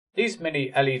These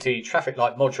mini LED traffic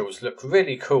light modules look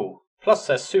really cool, plus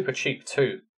they're super cheap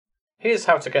too. Here's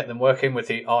how to get them working with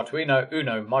the Arduino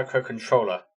Uno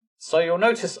microcontroller. So you'll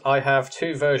notice I have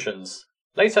two versions.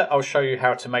 Later I'll show you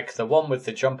how to make the one with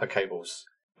the jumper cables.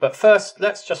 But first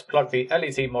let's just plug the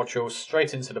LED module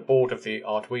straight into the board of the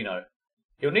Arduino.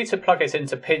 You'll need to plug it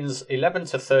into pins 11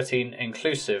 to 13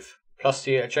 inclusive, plus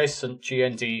the adjacent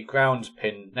GND ground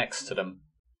pin next to them.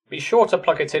 Be sure to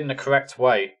plug it in the correct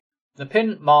way. The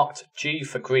pin marked G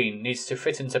for green needs to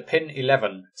fit into pin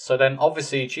 11, so then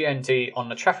obviously GND on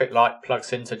the traffic light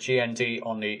plugs into GND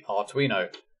on the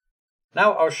Arduino.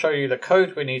 Now I'll show you the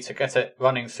code we need to get it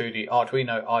running through the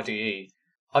Arduino IDE.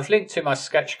 I've linked to my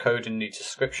sketch code in the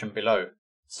description below.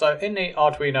 So in the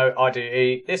Arduino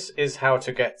IDE, this is how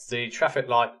to get the traffic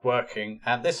light working,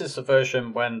 and this is the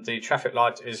version when the traffic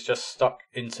light is just stuck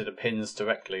into the pins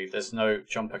directly, there's no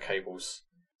jumper cables.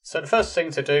 So the first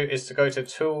thing to do is to go to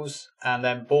Tools and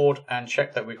then Board and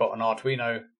check that we've got an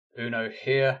Arduino Uno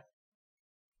here,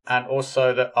 and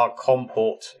also that our COM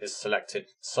port is selected.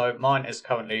 So mine is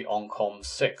currently on COM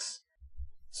 6.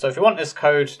 So if you want this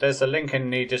code, there's a link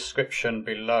in the description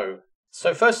below.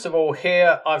 So first of all,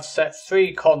 here I've set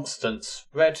 3 constants,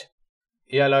 red,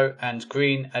 yellow and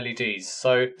green LEDs.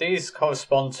 So these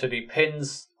correspond to the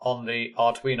pins on the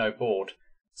Arduino board.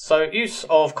 So use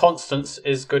of constants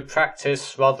is good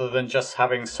practice rather than just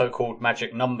having so-called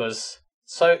magic numbers.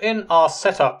 So in our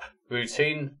setup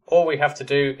routine, all we have to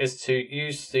do is to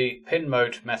use the pin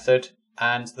mode method,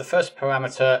 and the first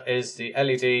parameter is the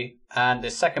LED and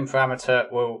the second parameter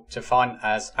will define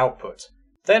as output.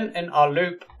 Then in our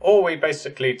loop, all we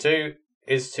basically do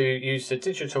is to use the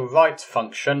digital write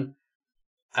function,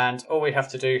 and all we have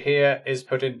to do here is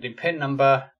put in the pin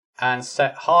number and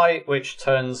set high, which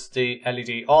turns the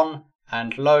LED on,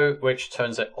 and low, which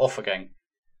turns it off again.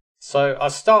 So I'll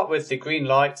start with the green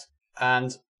light,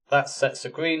 and that sets the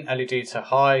green LED to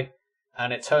high,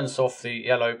 and it turns off the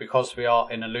yellow because we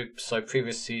are in a loop, so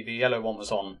previously the yellow one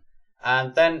was on.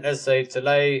 And then there's a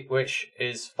delay which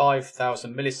is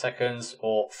 5,000 milliseconds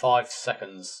or 5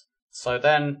 seconds. So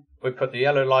then we put the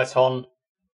yellow light on,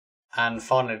 and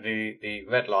finally the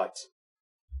red light.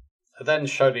 I then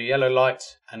show the yellow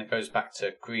light and it goes back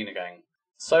to green again.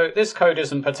 So this code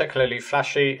isn't particularly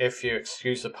flashy, if you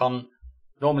excuse the pun.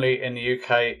 Normally in the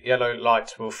UK, yellow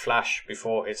light will flash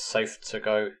before it's safe to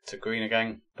go to green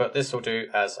again, but this will do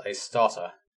as a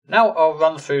starter. Now I'll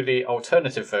run through the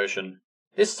alternative version.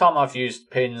 This time I've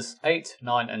used pins 8,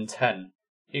 9 and 10.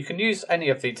 You can use any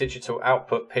of the digital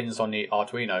output pins on the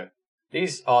Arduino.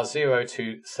 These are 0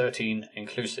 to 13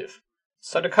 inclusive.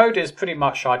 So the code is pretty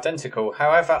much identical,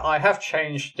 however I have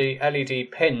changed the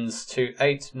LED pins to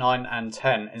 8, 9 and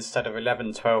 10 instead of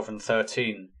 11, 12 and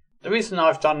 13. The reason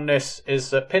I've done this is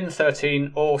that pin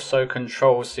 13 also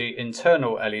controls the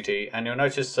internal LED, and you'll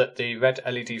notice that the red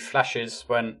LED flashes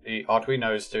when the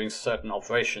Arduino is doing certain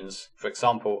operations, for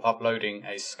example uploading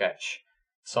a sketch.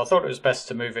 So I thought it was best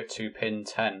to move it to pin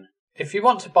 10. If you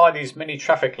want to buy these mini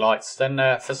traffic lights, then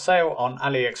they're for sale on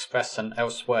AliExpress and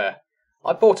elsewhere.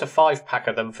 I bought a 5-pack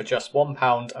of them for just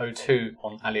 £1.02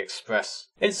 on AliExpress.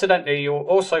 Incidentally, you'll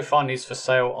also find these for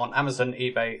sale on Amazon,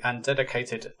 eBay and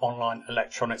dedicated online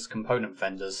electronics component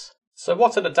vendors. So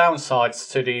what are the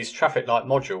downsides to these traffic light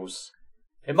modules?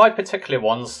 In my particular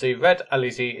ones, the red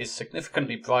LED is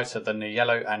significantly brighter than the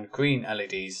yellow and green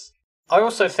LEDs. I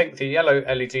also think the yellow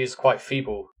LED is quite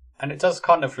feeble, and it does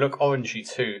kind of look orangey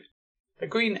too. The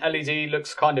green LED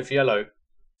looks kind of yellow.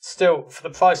 Still, for the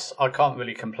price I can't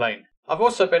really complain. I've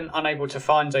also been unable to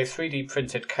find a 3D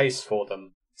printed case for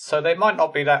them, so they might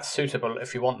not be that suitable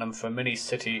if you want them for mini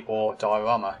city or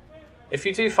diorama. If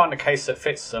you do find a case that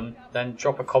fits them, then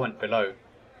drop a comment below.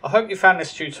 I hope you found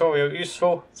this tutorial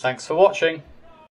useful. Thanks for watching.